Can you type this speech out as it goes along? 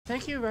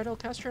Thank you, Redo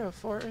Castro,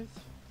 for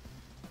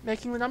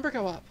making the number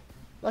go up.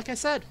 Like I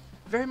said,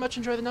 very much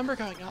enjoy the number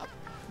going up.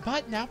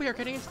 But now we are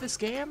getting into this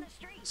game,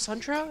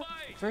 Sundra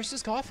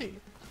versus Coffee.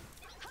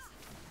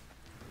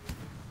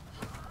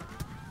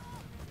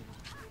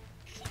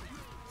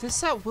 This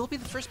set will be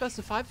the first best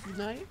of 5 of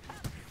the night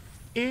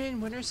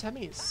in winter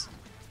semis.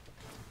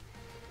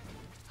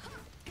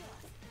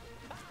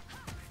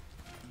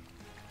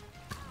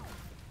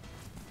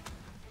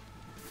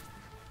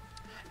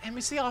 And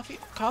we see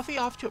Coffee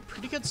off to a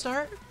pretty good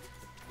start.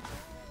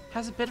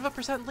 Has a bit of a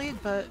percent lead,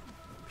 but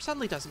percent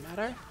lead doesn't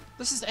matter.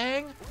 This is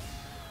Aang.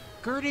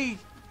 Gertie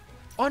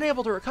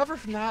unable to recover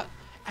from that,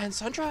 and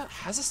Sundra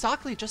has a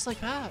stock lead just like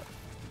that.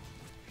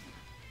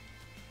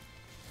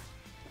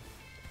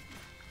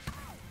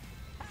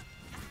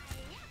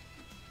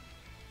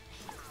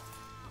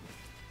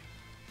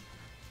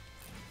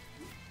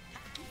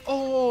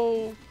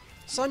 Oh,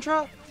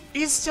 Sundra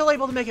is still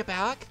able to make it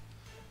back.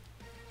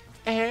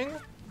 Aang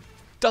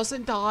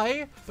doesn't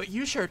die, but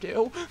you sure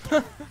do.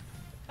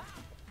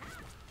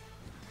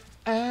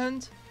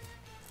 And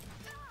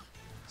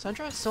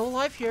Sundra is still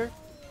alive here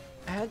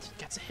and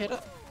gets a hit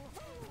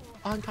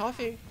on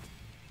Coffee.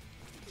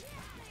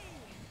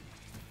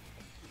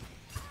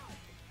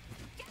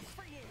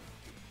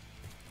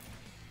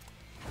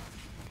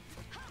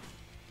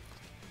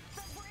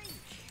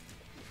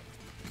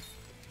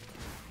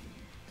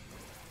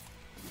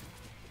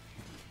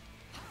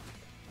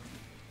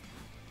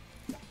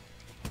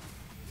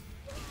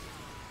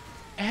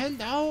 And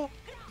now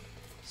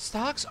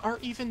stocks are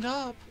evened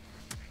up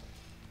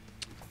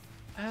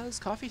as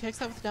Coffee takes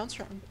that with the down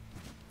strong.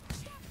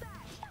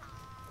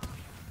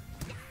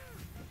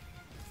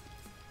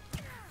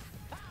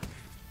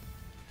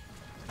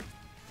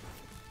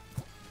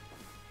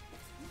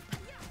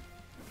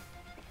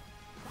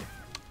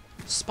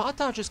 Spot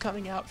dodge is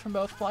coming out from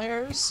both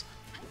players.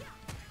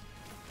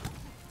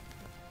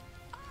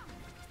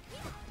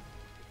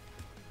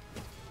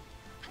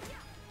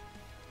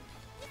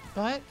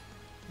 But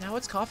now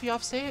it's Coffee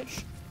off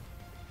stage.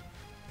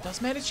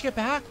 Does manage to get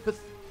back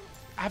with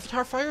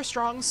Avatar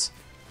Firestrongs.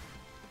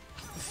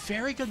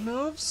 Very good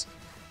moves.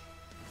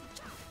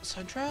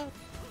 Sundra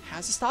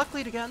has a stock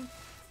lead again.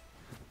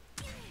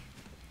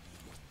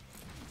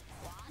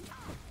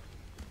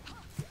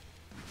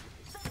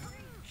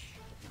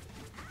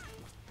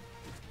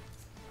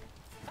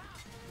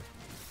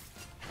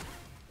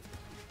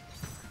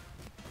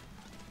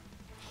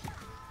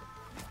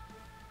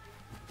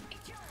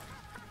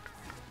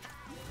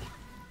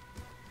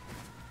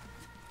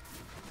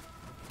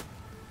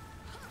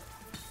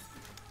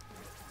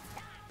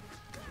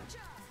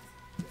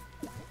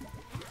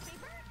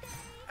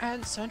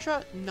 And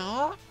Sundra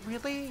not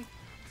really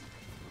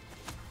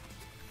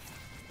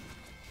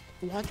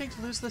wanting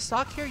to lose the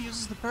stock here,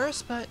 uses the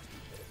burst, but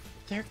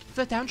there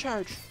the down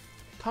charge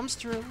comes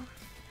through.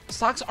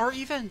 Stocks are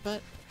even,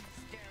 but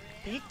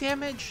big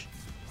damage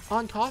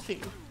on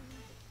Coffee.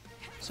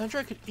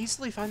 Sundra could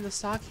easily find the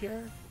stock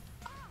here.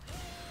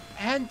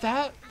 And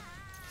that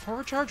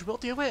forward charge will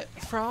do it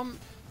from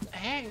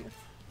Aang.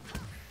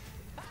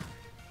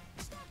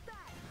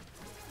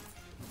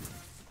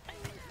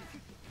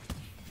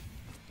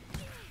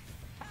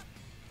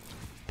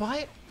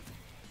 But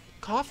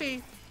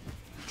Coffee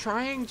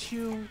trying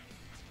to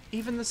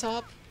even this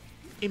up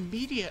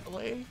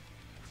immediately.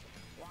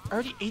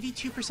 Already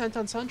 82%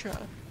 on Sundra.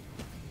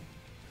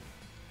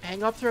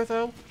 Hang up throw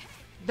though,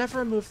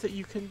 never a move that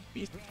you can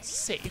be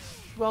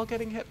safe while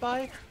getting hit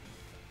by.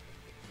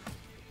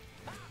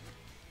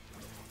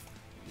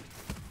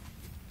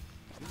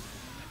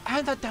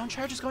 And that down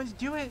charge is going to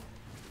do it.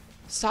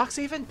 Stocks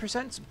even,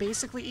 percent's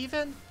basically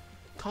even.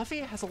 Coffee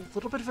has a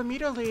little bit of a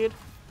meter lead.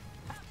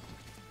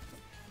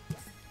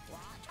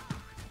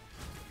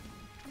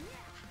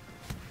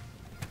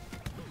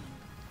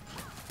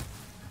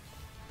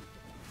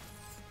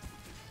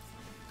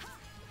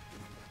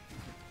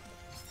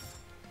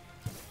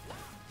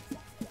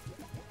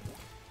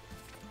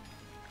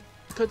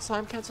 Good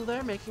slime cancel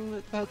there,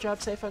 making that jab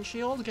safe on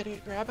shield, getting a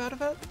grab out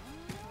of it.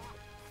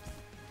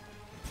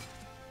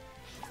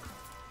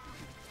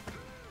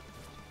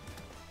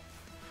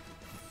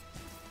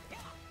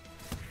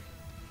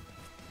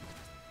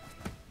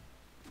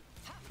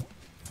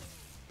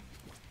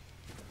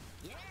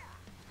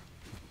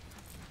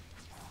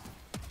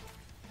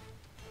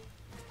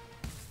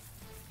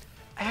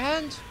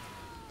 And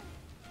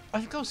I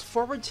think goes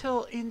forward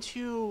tilt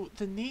into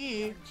the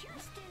knee.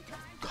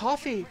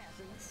 Coffee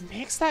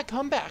makes that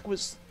comeback,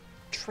 was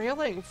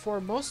trailing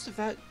for most of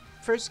that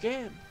first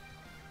game.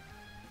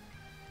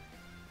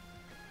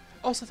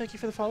 Also, thank you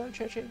for the follow,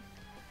 Gertie.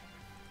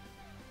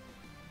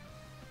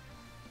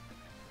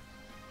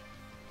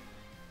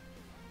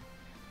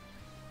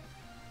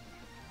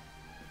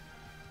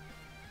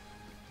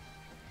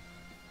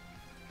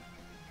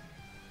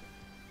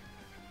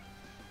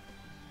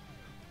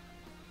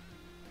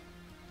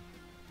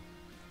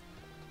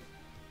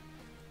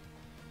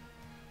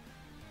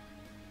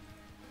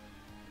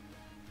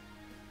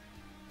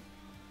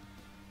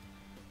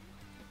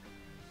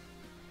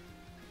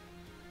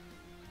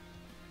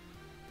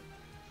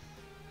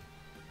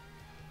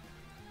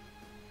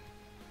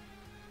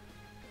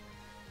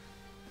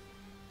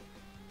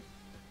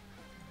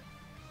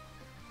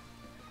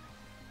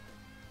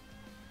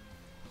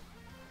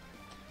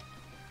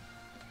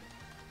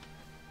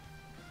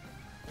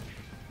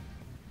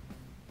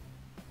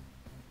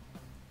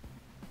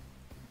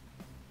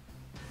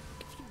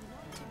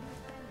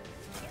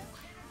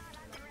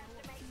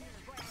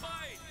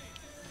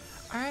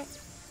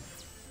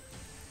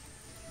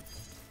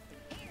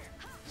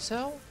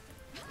 So,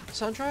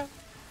 Sundra,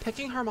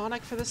 picking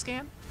Harmonic for this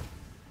game.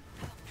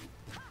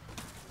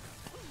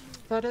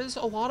 That is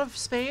a lot of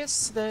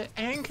space that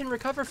Aang can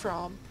recover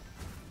from,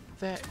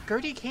 that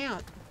Gertie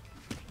can't.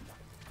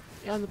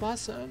 And the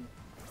Blast Zone.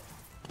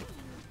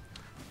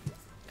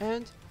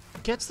 And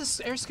gets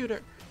this air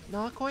scooter.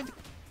 Not going to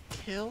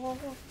kill.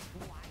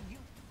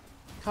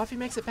 Coffee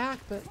makes it back,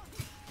 but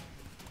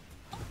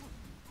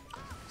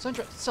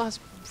Sundra still has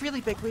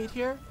really big lead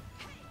here.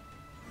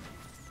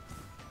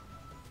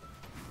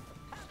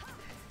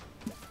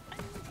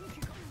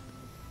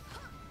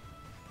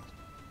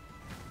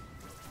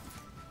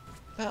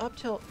 That up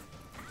tilt.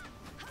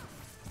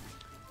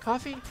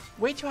 Coffee,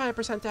 way too high a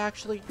percent to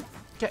actually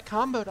get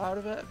comboed out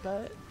of it,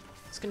 but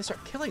it's gonna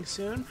start killing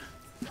soon.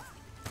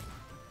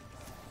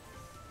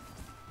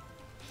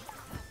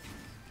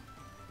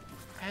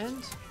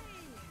 And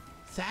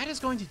that is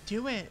going to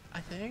do it,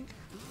 I think.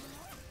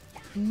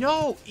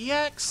 No!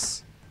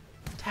 EX!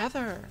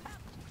 Tether!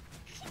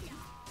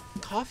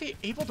 Coffee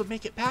able to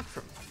make it back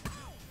from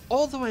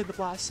all the way to the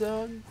Blast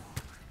Zone,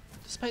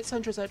 despite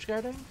Sundra's edge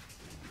guarding.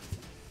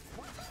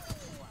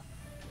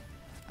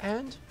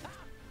 And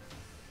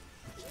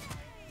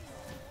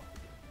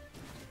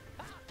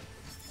you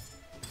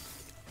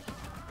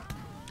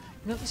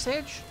know, the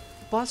stage,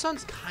 Blast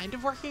Zone's kind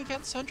of working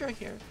against Sundra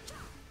here,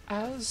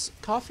 as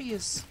Coffee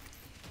is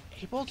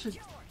able to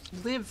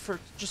live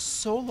for just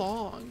so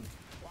long.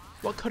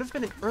 What could have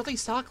been an early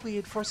stock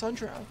lead for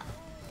Sundra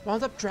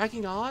wound up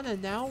dragging on,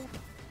 and now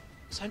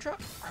Sundra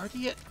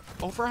already at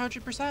over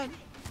 100%.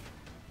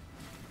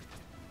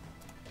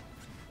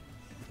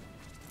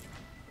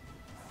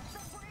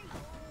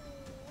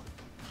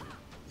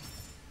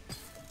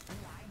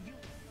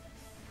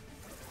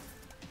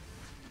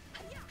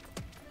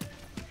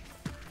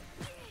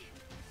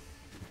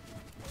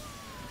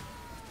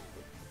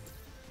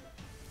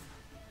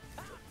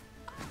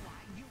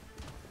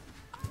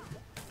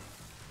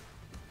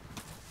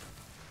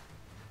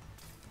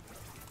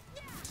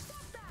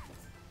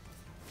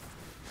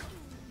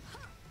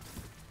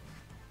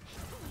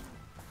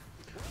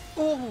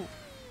 Oh,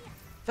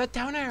 that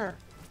down air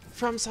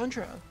from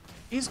Sundra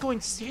is going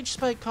to stage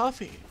spike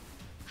Coffee.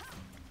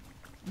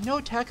 No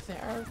tech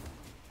there.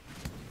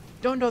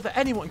 Don't know that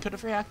anyone could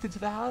have reacted to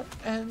that,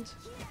 and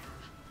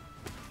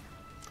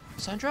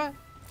Sundra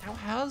now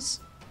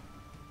has,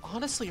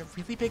 honestly, a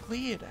really big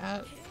lead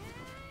at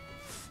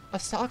a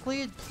stock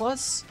lead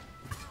plus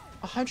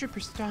 100%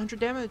 to 100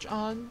 damage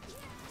on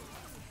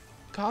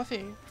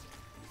Coffee.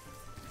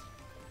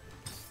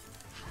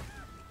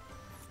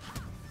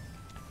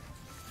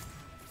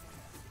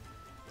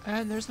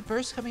 And there's the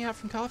burst coming out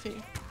from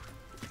Coffee.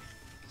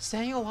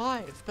 Staying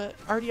alive, but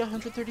already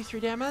 133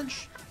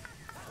 damage.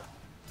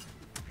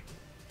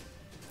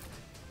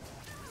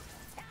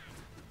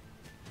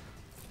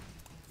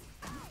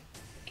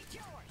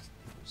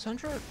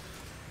 Sundra,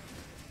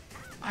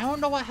 I don't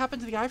know what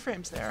happened to the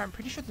iframes there. I'm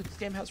pretty sure this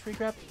game has free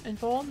grab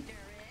involved.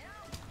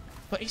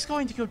 But he's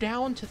going to go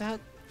down to that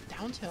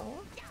down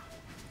tilt.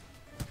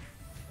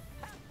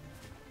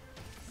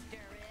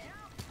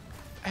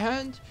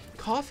 And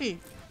Coffee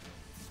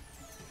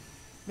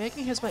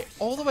making his way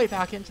all the way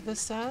back into this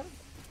set,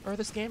 or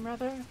this game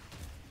rather.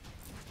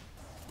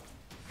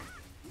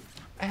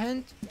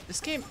 And this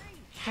game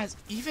has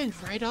evened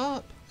right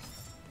up.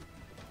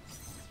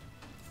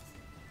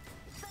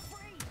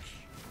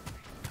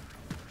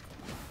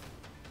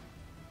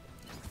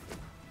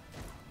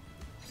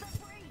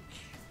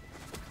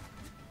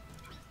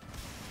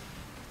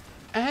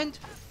 And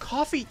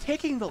Coffee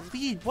taking the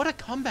lead. What a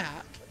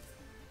comeback.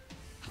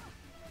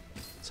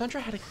 Sundra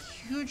had a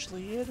huge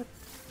lead,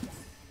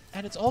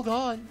 and it's all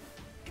gone.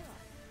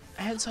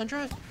 And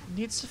Sundra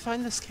needs to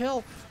find this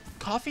kill.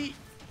 Coffee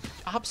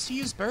opts to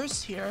use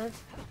burst here.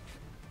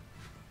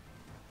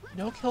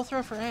 No kill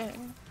throw for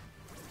Aang.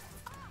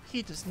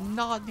 He does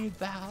not need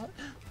that.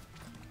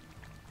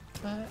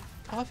 But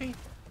Coffee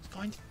is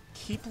going to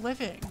keep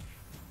living.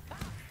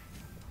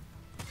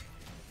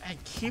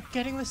 And keep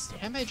getting this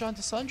damage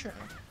onto Sundra.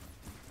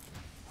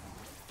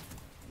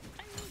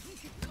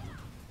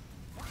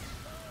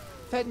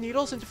 That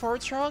needles into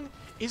forward strong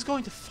is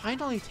going to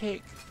finally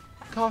take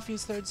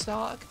Coffee's third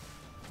stock,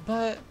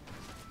 but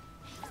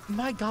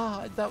my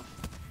god, that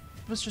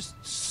was just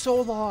so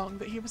long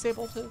that he was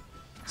able to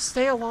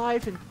stay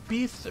alive and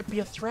be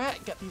a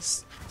threat, get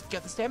this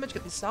damage,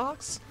 get these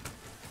stocks.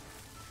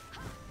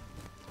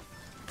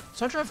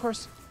 Sundra, of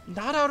course,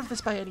 not out of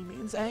this by any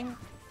means. Aang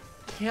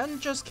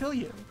can just kill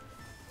you.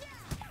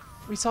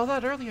 We saw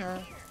that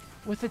earlier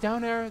with the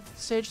down air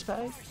stage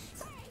spike.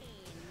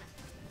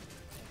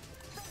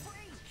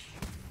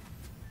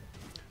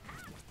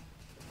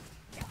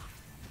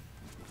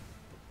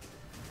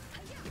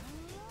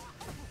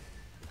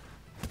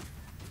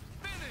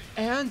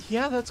 And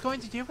yeah, that's going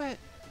to do it.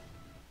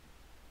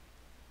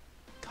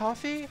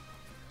 Coffee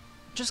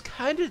just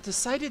kind of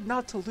decided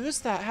not to lose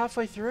that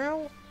halfway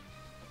through.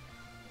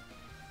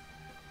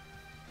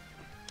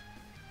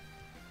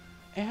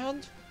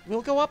 And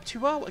we'll go up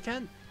 2-0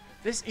 again.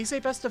 This is a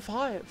best of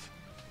 5.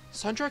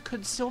 Sundra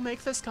could still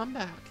make this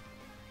comeback.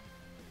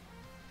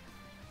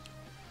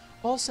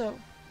 Also,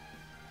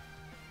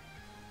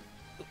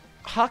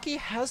 Hockey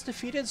has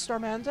defeated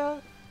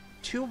Starmanda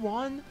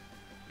 2-1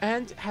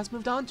 and has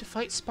moved on to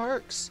fight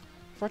Sparks.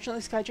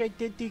 Fortunately, Skyjay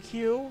did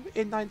DQ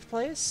in 9th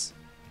place.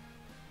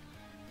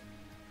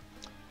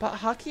 But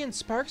Hockey and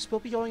Sparks will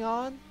be going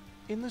on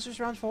in Losers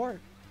Round 4.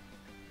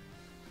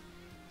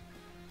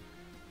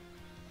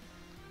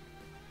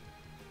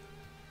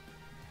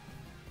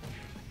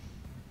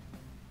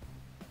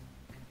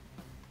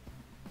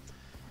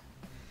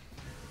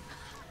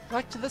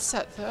 Back to the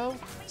set though.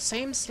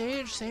 Same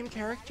stage, same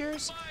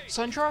characters.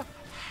 Sundra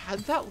had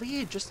that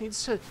lead, just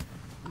needs to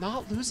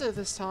not lose it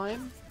this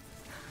time.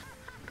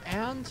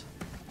 And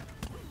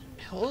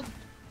he'll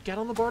get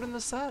on the board in the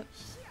set.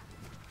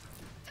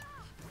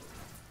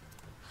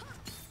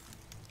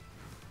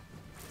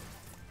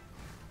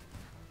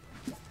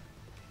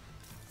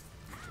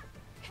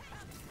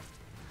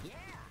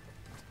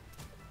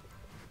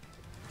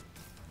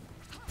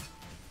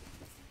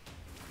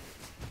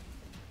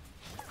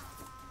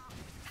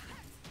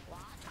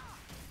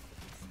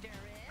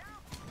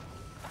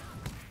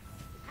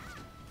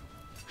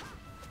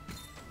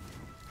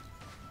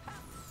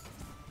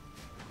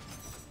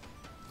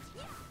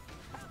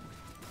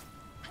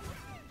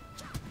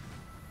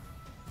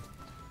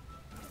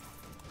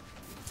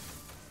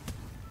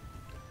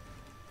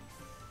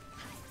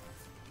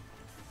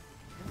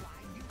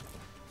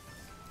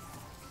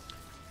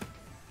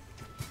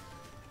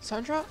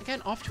 Sundra,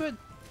 again, off to a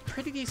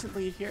pretty decent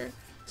lead here.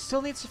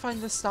 Still needs to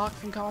find this stock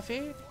from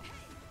Coffee.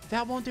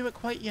 That won't do it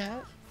quite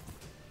yet.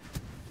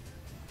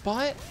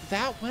 But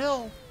that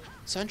will.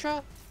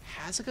 Sundra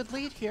has a good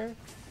lead here.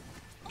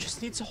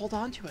 Just needs to hold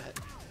on to it.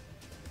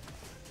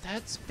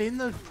 That's been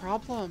the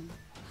problem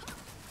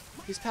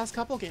these past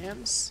couple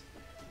games.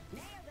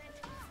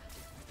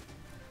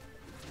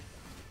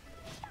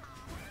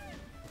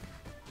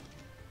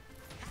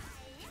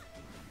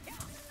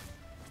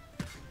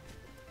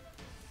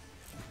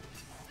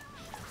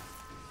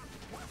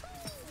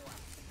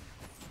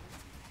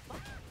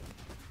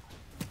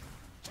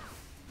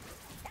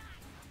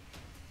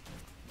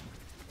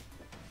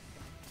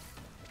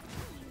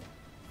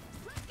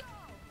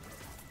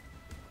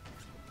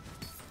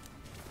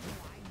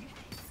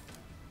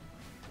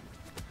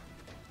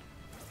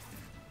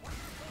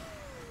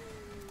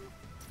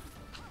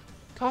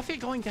 Coffee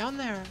going down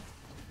there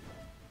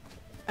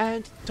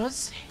and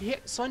does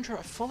hit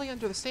Sundra fully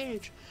under the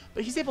stage,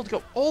 but he's able to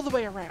go all the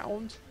way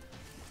around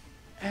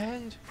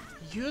and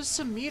use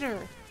some meter,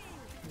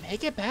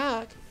 make it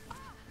back.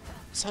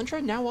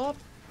 Sundra now up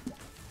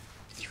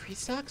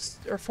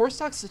 4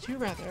 stocks to 2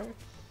 rather.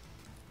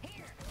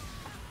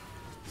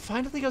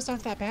 Finally goes down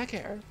to that back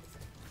air.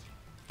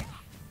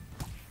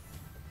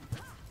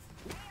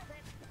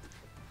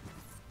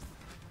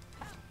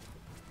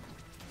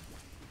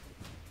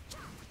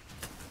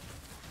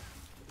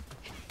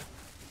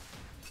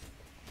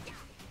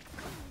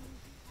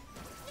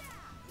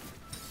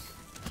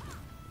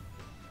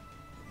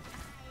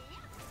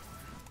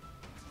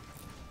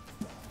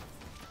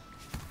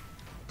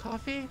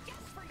 Coffee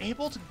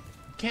able to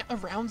get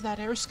around that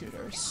air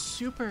scooter.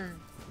 Super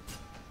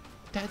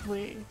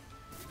deadly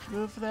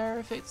move there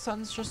if it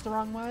suns just the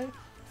wrong way.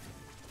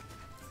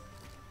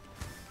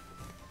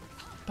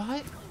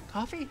 But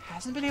Coffee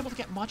hasn't been able to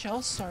get much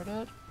else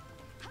started.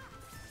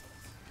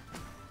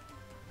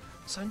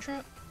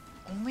 Sundra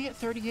only at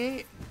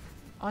 38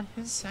 on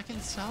his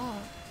second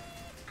stock.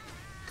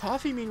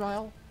 Coffee,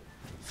 meanwhile,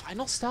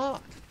 final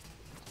stock.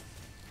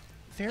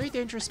 Very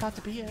dangerous spot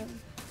to be in.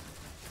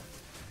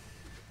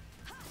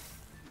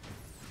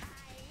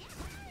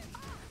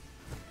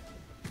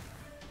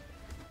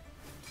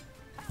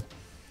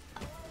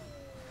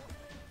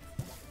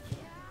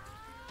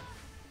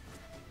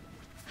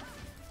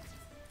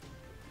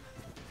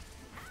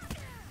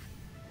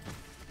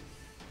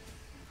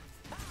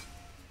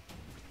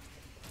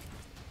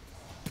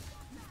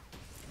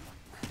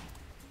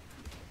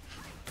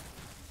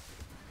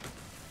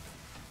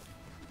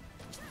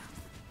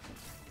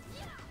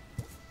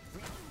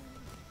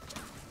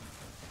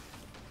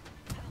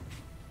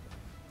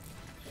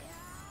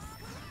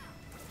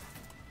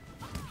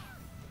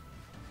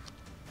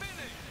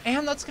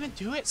 And that's gonna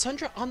do it.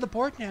 Sundra on the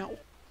board now.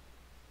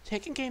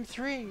 Taking game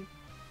 3.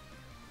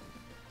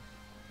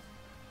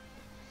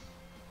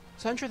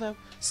 Sundra, though,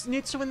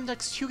 needs to win the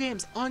next 2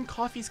 games on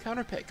Coffee's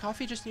counterpick.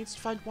 Coffee just needs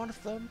to find one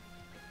of them.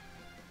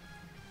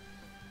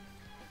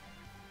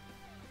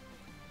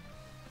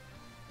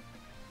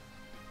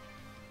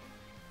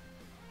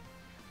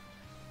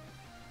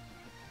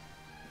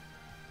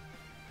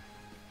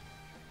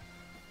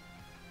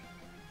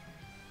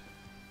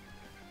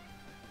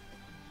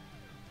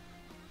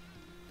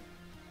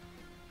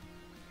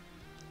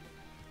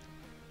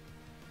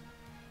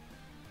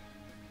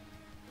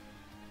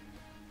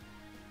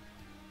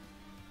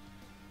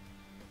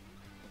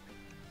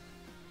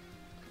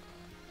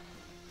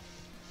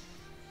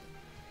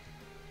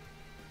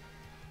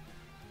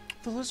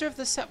 The loser of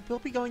this set will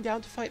be going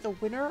down to fight the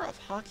winner of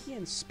Hockey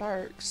and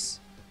Sparks.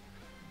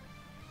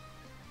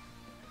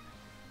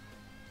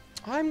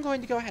 I'm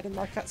going to go ahead and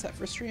mark that set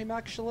for stream,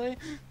 actually.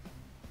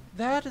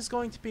 That is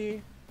going to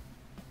be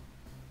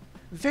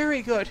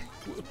very good.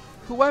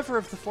 Whoever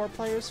of the 4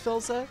 players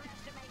fills it.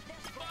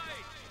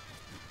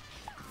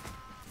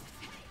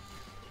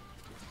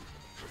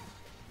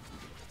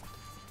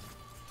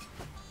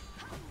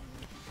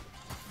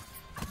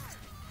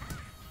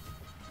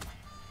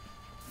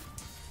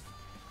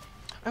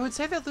 I would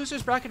say that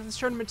loser's bracket of this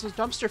tournament is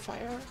dumpster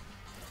fire,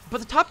 but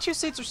the top 2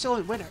 seeds are still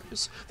in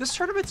winners. This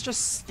tournament's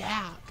just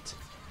stacked.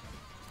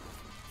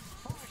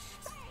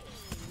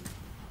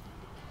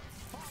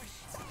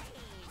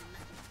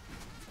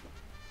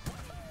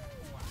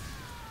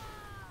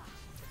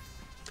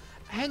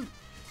 And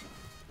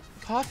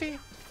Coffee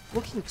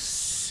looking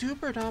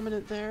super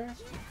dominant there.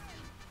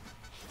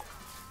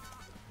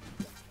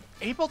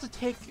 Able to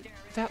take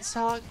that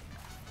stock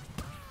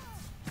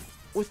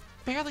with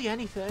barely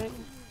anything.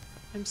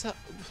 Himself,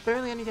 with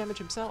barely any damage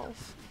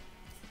himself.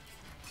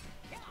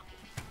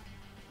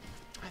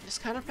 And this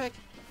counter pick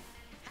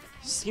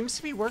seems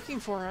to be working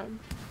for him.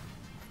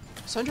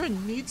 Sundra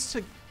needs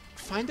to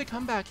find a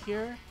comeback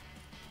here.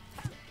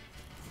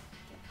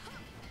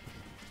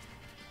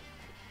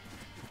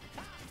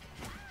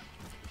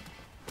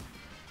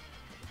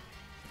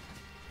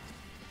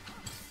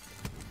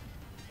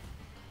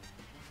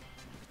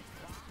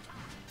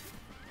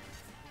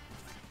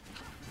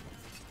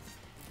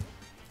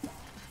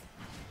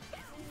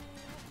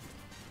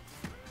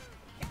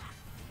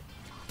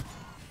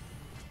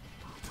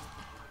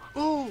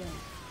 Ooh!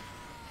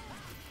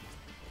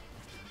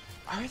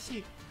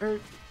 Arthur, or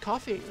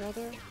Coffee,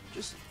 rather.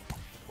 Just,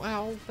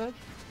 wow, that...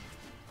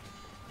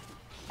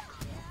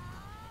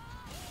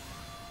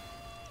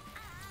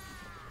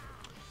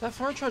 That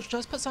forward charge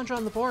does put Sundra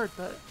on the board,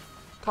 but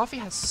Coffee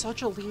has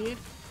such a lead.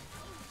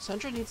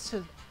 Sundra needs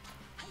to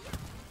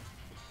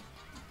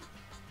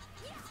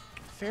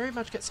very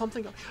much get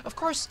something going. Of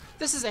course,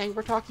 this is Aang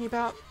we're talking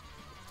about.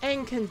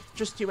 Aang can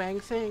just do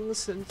Aang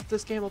things, and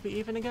this game will be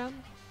even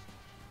again.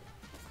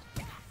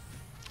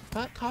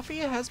 But Coffee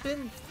has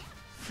been,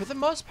 for the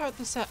most part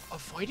this set,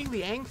 avoiding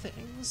the Aang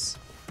things.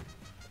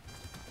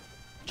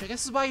 Which I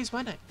guess is why he's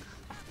winning.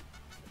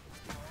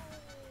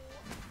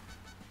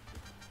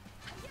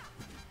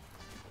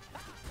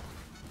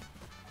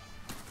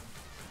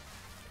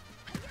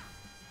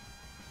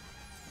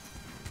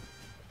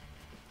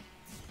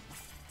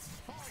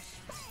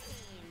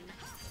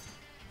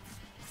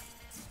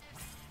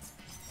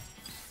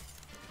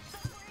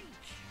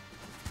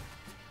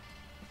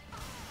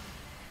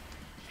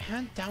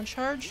 And down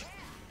charge.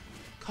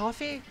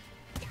 Coffee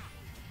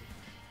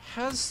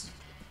has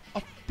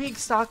a big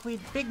stock lead,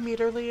 big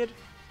meter lead.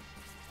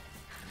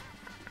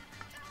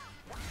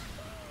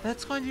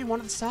 That's going to be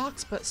one of the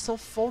stocks, but still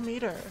full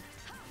meter.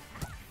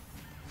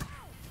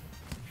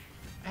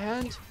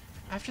 And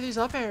after these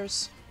up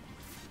airs,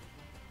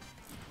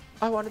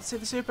 I wanted to see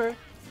the super.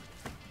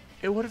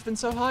 It would have been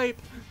so hype.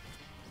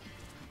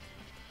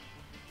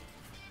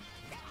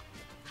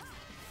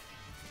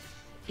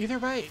 Either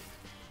way,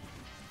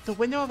 the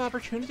window of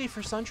opportunity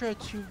for Sundra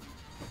to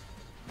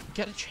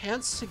get a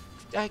chance to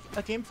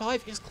a game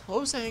 5 is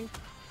closing,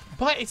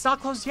 but it's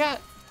not closed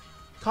yet.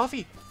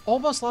 Coffee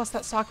almost lost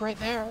that stock right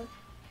there.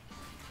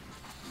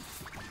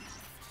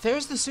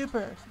 There's the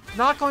super.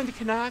 Not going to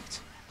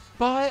connect,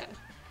 but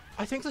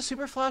I think the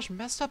super flash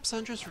messed up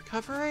Sundra's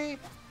recovery,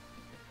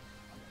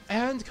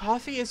 and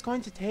Coffee is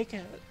going to take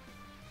it.